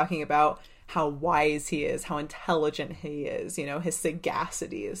 He's talking about how wise he is, how intelligent he is, his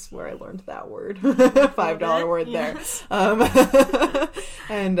sagacity is where I learned that word. $5 word yes. there.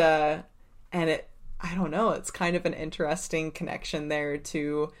 And it, I don't know, it's kind of an interesting connection there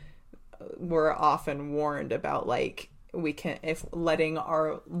to, we're often warned about, like, if letting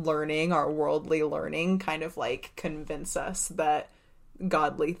our worldly learning kind of like convince us that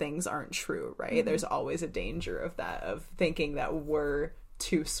godly things aren't true, right? Mm-hmm. There's always a danger of that, of thinking that we're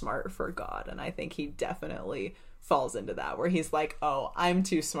too smart for God. And I think he definitely falls into that, where he's like, oh, I'm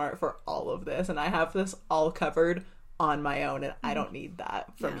too smart for all of this, and I have this all covered on my own, and I don't need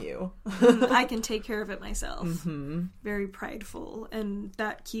that from you. I can take care of it myself. Mm-hmm. Very prideful, and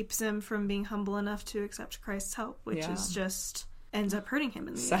that keeps him from being humble enough to accept Christ's help, which is just ends up hurting him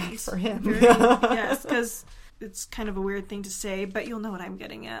in the end. Sad for him. Yes, because it's kind of a weird thing to say, but you'll know what I'm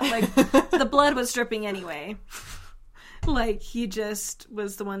getting at. Like, the blood was dripping anyway. Like, he just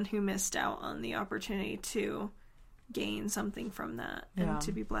was the one who missed out on the opportunity to gain something from that and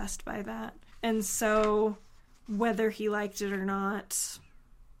to be blessed by that. And so, whether he liked it or not,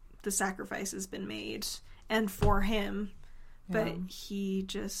 the sacrifice has been made. And for him. But he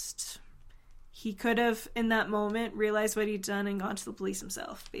could have, in that moment, realized what he'd done and gone to the police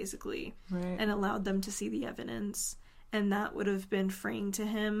himself, basically. Right. And allowed them to see the evidence. And that would have been freeing to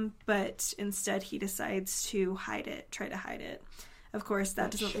him, but instead he decides to try to hide it. Of course,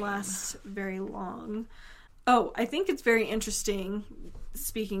 that doesn't last very long. Oh, I think it's very interesting,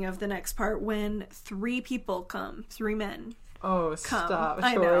 speaking of the next part, when 3 men. Oh, stop,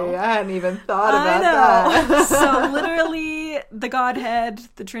 Tori. I hadn't even thought about that. So literally, the Godhead,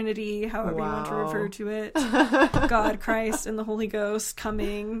 the Trinity, however you want to refer to it, God, Christ, and the Holy Ghost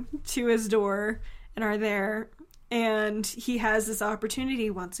coming to his door and are there. And he has this opportunity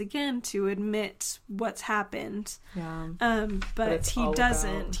once again to admit what's happened. Yeah. But he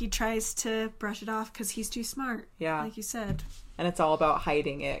doesn't. He tries to brush it off because he's too smart. Yeah. Like you said. And it's all about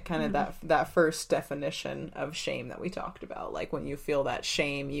hiding it, kind of that first definition of shame that we talked about. Like when you feel that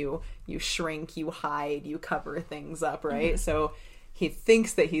shame, you shrink, you hide, you cover things up, right? So he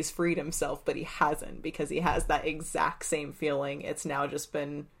thinks that he's freed himself, but he hasn't, because he has that exact same feeling. It's now just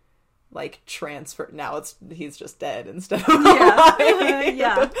been like transferred. Now he's just dead instead of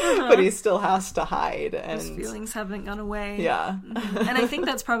alive. But he still has to hide, and his feelings haven't gone away. And I think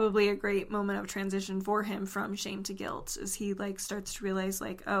that's probably a great moment of transition for him from shame to guilt, as he like starts to realize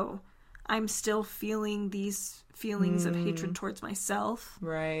like, oh, I'm still feeling these feelings of hatred towards myself,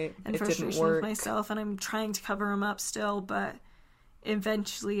 right, and frustration with myself, and I'm trying to cover them up still, but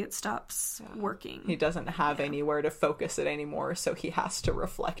eventually it stops working. He doesn't have anywhere to focus it anymore, so he has to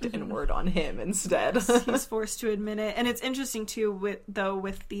reflect inward on him instead. He's forced to admit it. And it's interesting too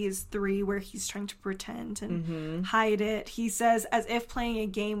with these three where he's trying to pretend and hide it. He says, as if playing a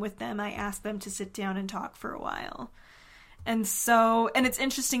game with them, I asked them to sit down and talk for a while. And it's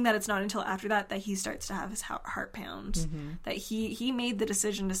interesting that it's not until after that he starts to have his heart pound, that he made the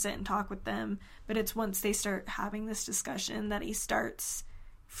decision to sit and talk with them, but it's once they start having this discussion that he starts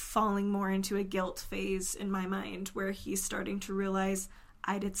falling more into a guilt phase, in my mind, where he's starting to realize,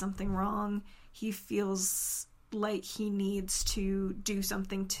 I did something wrong. He feels like he needs to do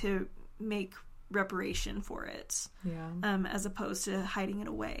something to make reparation for it, as opposed to hiding it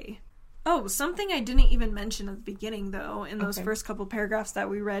away. Oh, something I didn't even mention at the beginning, though, in those first couple paragraphs that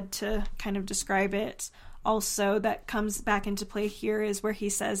we read to kind of describe it, also that comes back into play here, is where he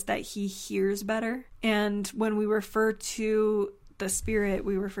says that he hears better. And when we refer to the Spirit,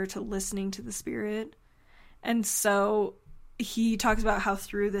 we refer to listening to the Spirit. And so he talks about how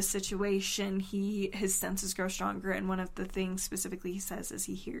through this situation, his senses grow stronger. And one of the things specifically he says is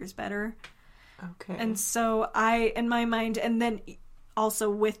he hears better. Okay. And so in my mind, and then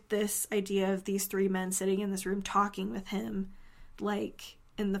also with this idea of these three men sitting in this room talking with him, like,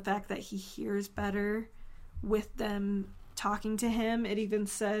 in the fact that he hears better with them talking to him, it even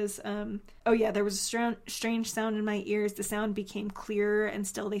says, there was a strange sound in my ears. The sound became clearer, and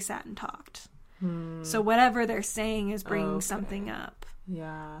still they sat and talked. So whatever they're saying is bringing something up.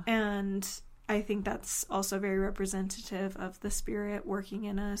 Yeah. And I think that's also very representative of the Spirit working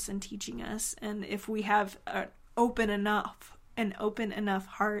in us and teaching us. And if we have an open enough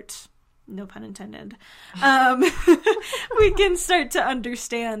heart, no pun intended, we can start to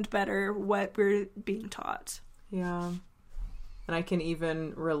understand better what we're being taught. Yeah. And I can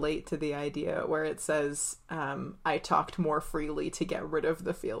even relate to the idea where it says, I talked more freely to get rid of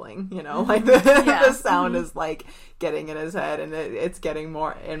the feeling, like the sound is like getting in his head, and it's getting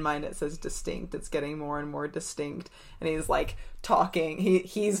more, in mine it says distinct, it's getting more and more distinct, and he's like talking,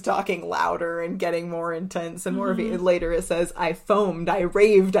 he's talking louder and getting more intense and more later it says, I foamed, I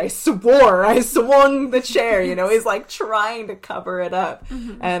raved, I swore, I swung the chair, he's like trying to cover it up.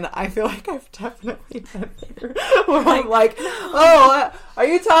 And I feel like I've definitely been there where I'm like, oh, are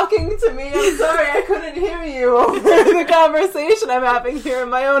you talking to me? I'm sorry, I couldn't hear you over the conversation I'm having here in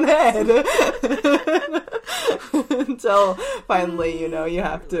my own head. Until finally, you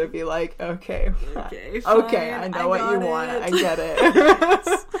have to be like, okay, I know what you want. I get it.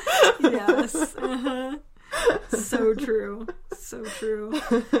 Yes. So true.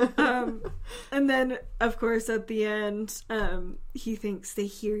 And then, of course, at the end, he thinks they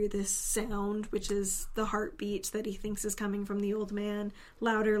hear this sound, which is the heartbeat that he thinks is coming from the old man.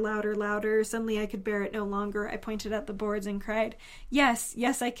 Louder, louder, louder. Suddenly I could bear it no longer. I pointed at the boards and cried,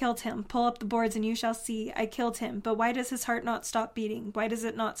 yes, I killed him. Pull up the boards and you shall see. I killed him. But why does his heart not stop beating? Why does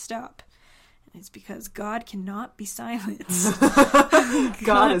it not stop? It's because God cannot be silenced.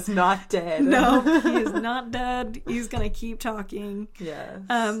 God is not dead. No, he is not dead. He's going to keep talking. Yes.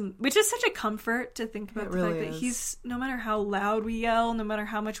 Which is such a comfort to think about, the fact that he's, no matter how loud we yell, no matter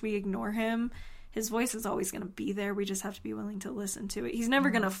how much we ignore him, his voice is always going to be there. We just have to be willing to listen to it. He's never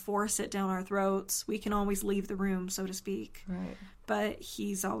going to force it down our throats. We can always leave the room, so to speak. Right. But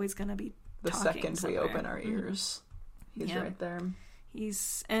he's always going to be the talking second somewhere. We open our ears. He's right there.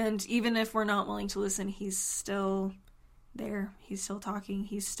 And even if we're not willing to listen, he's still there. He's still talking.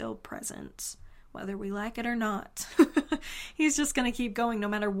 He's still present, whether we like it or not. He's just going to keep going no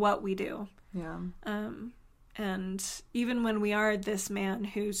matter what we do. Yeah. And even when we are this man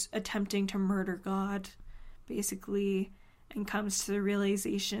who's attempting to murder God, basically, and comes to the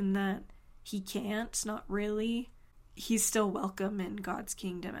realization that he can't, not really, he's still welcome in God's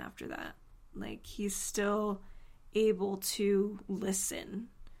kingdom after that. Like, he's still able to listen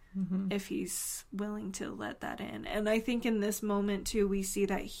if he's willing to let that in. And I think in this moment too, we see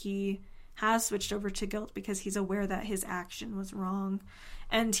that he has switched over to guilt because he's aware that his action was wrong.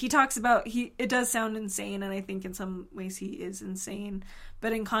 And he talks about, it does sound insane, and I think in some ways he is insane,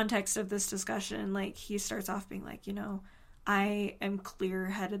 but in context of this discussion, like, he starts off being like, you know, I am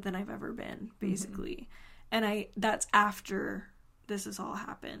clear-headed than I've ever been, basically. And that's after this has all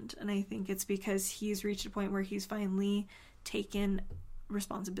happened. And I think it's because he's reached a point where he's finally taken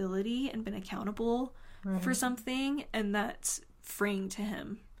responsibility and been accountable for something, and that's freeing to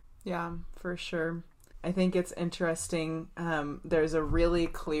him. Yeah, for sure. I think it's interesting. There's a really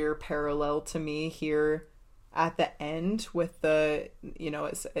clear parallel to me here at the end with the, you know,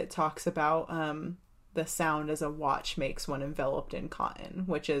 it talks about the sound as a watch makes when enveloped in cotton,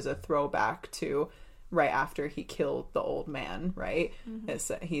 which is a throwback to right after he killed the old man, right?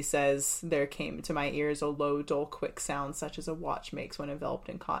 He says, there came to my ears a low, dull, quick sound such as a watch makes when enveloped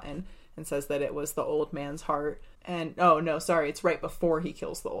in cotton, and says that it was the old man's heart. And it's right before he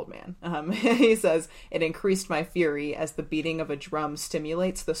kills the old man. He says, it increased my fury as the beating of a drum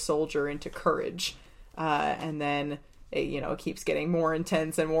stimulates the soldier into courage. And then it keeps getting more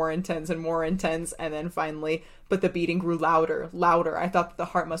intense and more intense and more intense. And then finally, but the beating grew louder. I thought that the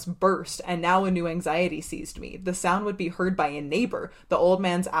heart must burst. And now a new anxiety seized me. The sound would be heard by a neighbor. The old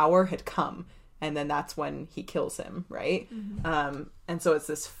man's hour had come. And then that's when he kills him, right? And so it's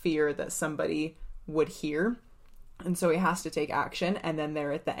this fear that somebody would hear. And so he has to take action. And then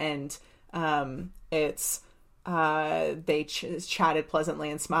there at the end, they chatted pleasantly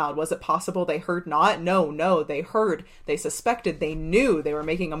and smiled. Was it possible they heard not? No, they heard. They suspected. They knew. They were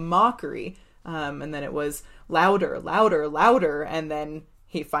making a mockery. And then it was louder. And then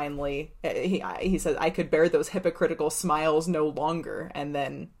he finally, he says, I could bear those hypocritical smiles no longer. And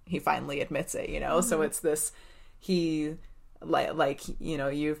then he finally admits it, So it's this, like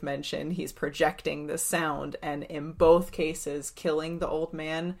you've mentioned, he's projecting the sound, and in both cases killing the old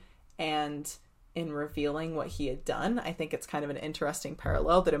man and in revealing what he had done. I think it's kind of an interesting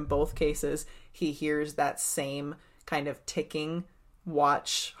parallel that in both cases he hears that same kind of ticking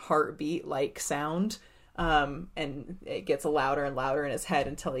watch heartbeat like sound, and it gets louder and louder in his head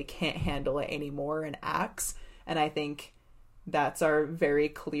until he can't handle it anymore and acts. And I think that's our very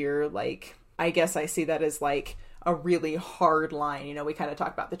clear, like, I guess I see that as like a really hard line. We kind of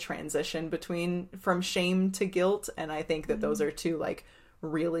talk about the transition from shame to guilt, and I think that those are two like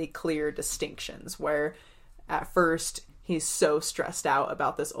really clear distinctions, where at first he's so stressed out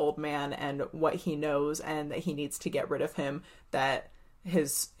about this old man and what he knows and that he needs to get rid of him, that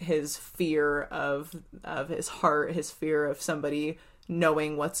his fear of his heart, his fear of somebody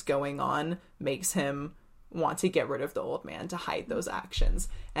knowing what's going on, makes him want to get rid of the old man to hide those actions.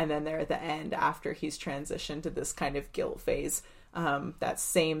 And then there at the end, after he's transitioned to this kind of guilt phase, that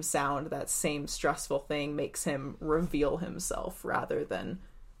same sound, that same stressful thing makes him reveal himself rather than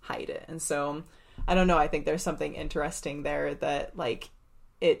hide it. And so I don't know, I think there's something interesting there that like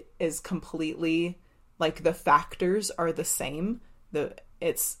it is completely like the factors are the same.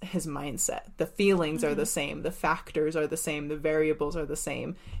 It's his mindset. The feelings are the same. The factors are the same. The variables are the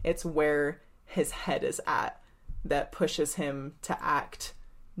same. It's where his head is at that pushes him to act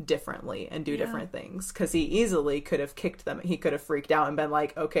differently and do different things, because he easily could have kicked them. He could have freaked out and been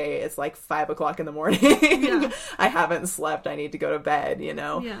like, okay, it's like 5:00 in the morning. I haven't slept, I need to go to bed,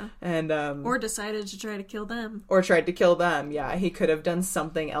 and or decided to try to kill them, he could have done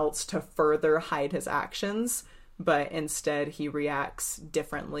something else to further hide his actions, but instead he reacts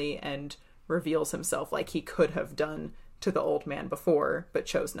differently and reveals himself like he could have done to the old man before, but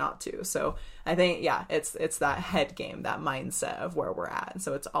chose not to. So I think, it's that head game, that mindset of where we're at. And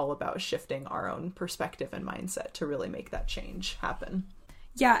so it's all about shifting our own perspective and mindset to really make that change happen.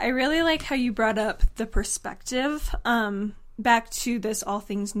 Yeah, I really like how you brought up the perspective. Back to this All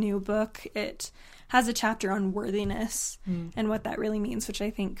Things New book, it has a chapter on worthiness and what that really means, which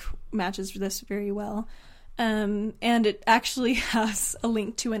I think matches this very well. And it actually has a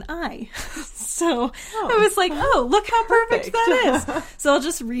link to an eye. So I was like, oh, look how perfect that is. So I'll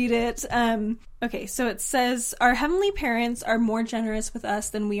just read it. Okay, so it says, our heavenly parents are more generous with us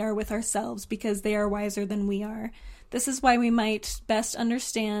than we are with ourselves because they are wiser than we are. This is why we might best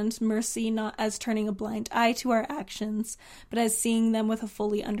understand mercy not as turning a blind eye to our actions, but as seeing them with a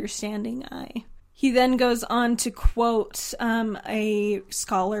fully understanding eye. He then goes on to quote a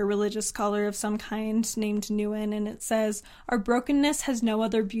religious scholar of some kind named Nguyen, and it says, our brokenness has no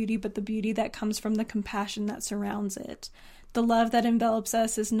other beauty but the beauty that comes from the compassion that surrounds it. The love that envelops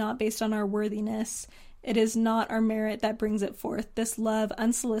us is not based on our worthiness. It is not our merit that brings it forth. This love,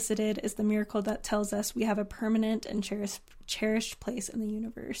 unsolicited, is the miracle that tells us we have a permanent and cherished place in the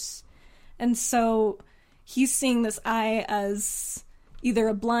universe. And so he's seeing this eye as either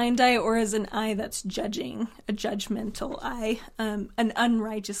a blind eye or as an eye that's judging, a judgmental eye, an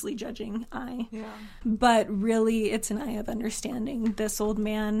unrighteously judging eye. Yeah. But really, it's an eye of understanding. This old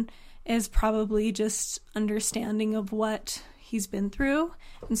man is probably just understanding of what he's been through.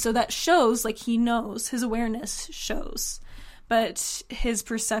 And so that shows, like, he knows, his awareness shows. But his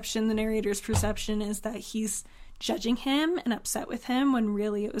perception, the narrator's perception, is that he's judging him and upset with him, when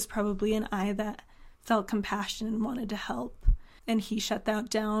really it was probably an eye that felt compassion and wanted to help. And he shut that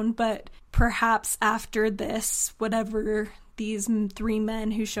down. But perhaps after this, whatever these 3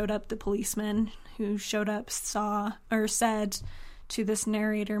 men who showed up, the policemen who showed up, saw or said to this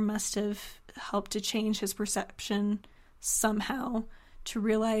narrator, must have helped to change his perception somehow, to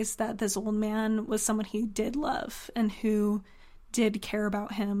realize that this old man was someone he did love and who did care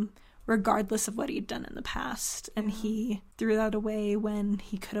about him regardless of what he'd done in the past. And he threw that away when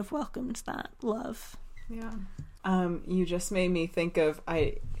he could have welcomed that love. Yeah. You just made me think of,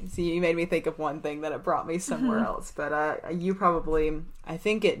 you made me think of one thing that it brought me somewhere else, but you probably, I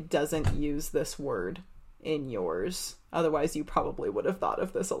think it doesn't use this word in yours. Otherwise, you probably would have thought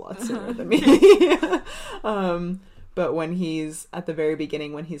of this a lot sooner than me. But when he's, at the very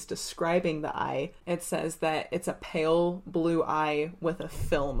beginning, when he's describing the eye, it says that it's a pale blue eye with a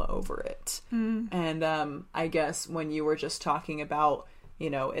film over it. And I guess when you were just talking about, you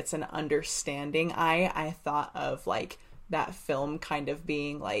know, it's an understanding eye, I thought of, like, that film kind of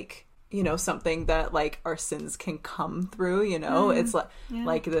being, like, you know, something that, like, our sins can come through, you know? It's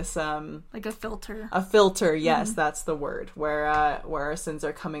like this like a filter. A filter, yes, that's the word, where our sins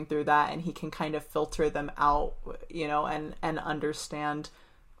are coming through that, and he can kind of filter them out, you know, and understand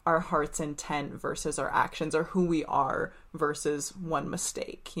our heart's intent versus our actions, or who we are versus one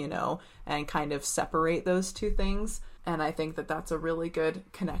mistake, you know, and kind of separate those two things. And I think that that's a really good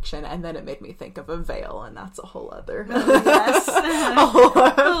connection. And then it made me think of a veil, and that's a whole other, a whole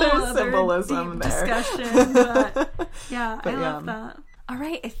other symbolism there. Discussion, but I love that. All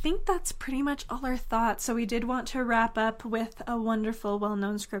right, I think that's pretty much all our thoughts. So we did want to wrap up with a wonderful,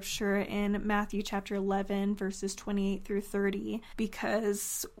 well-known scripture in Matthew chapter 11, verses 28 through 30,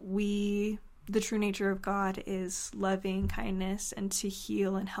 because the true nature of God is loving kindness and to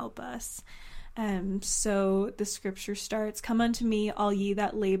heal and help us. So the scripture starts, "Come unto me, all ye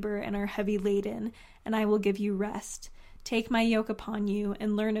that labor and are heavy laden, and I will give you rest. Take my yoke upon you,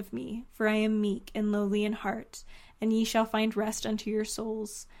 and learn of me, for I am meek and lowly in heart, and ye shall find rest unto your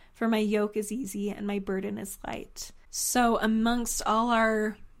souls. For my yoke is easy, and my burden is light." So amongst all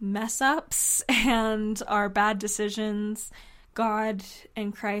our mess-ups and our bad decisions, God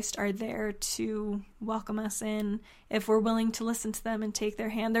and Christ are there to welcome us in if we're willing to listen to them and take their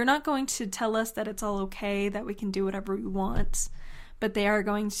hand. They're not going to tell us that it's all okay, that we can do whatever we want, but they are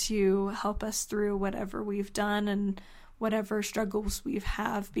going to help us through whatever we've done and whatever struggles we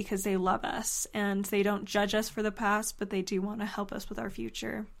have, because they love us and they don't judge us for the past, but they do want to help us with our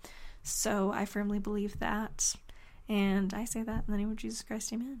future. So I firmly believe that. And I say that in the name of Jesus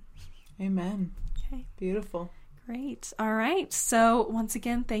Christ. Amen. Amen. Okay. Beautiful. Great. All right. So once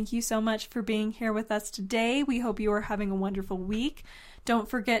again, thank you so much for being here with us today. We hope you are having a wonderful week. Don't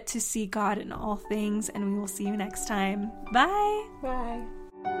forget to see God in all things, and we will see you next time. Bye.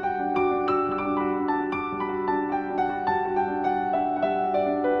 Bye.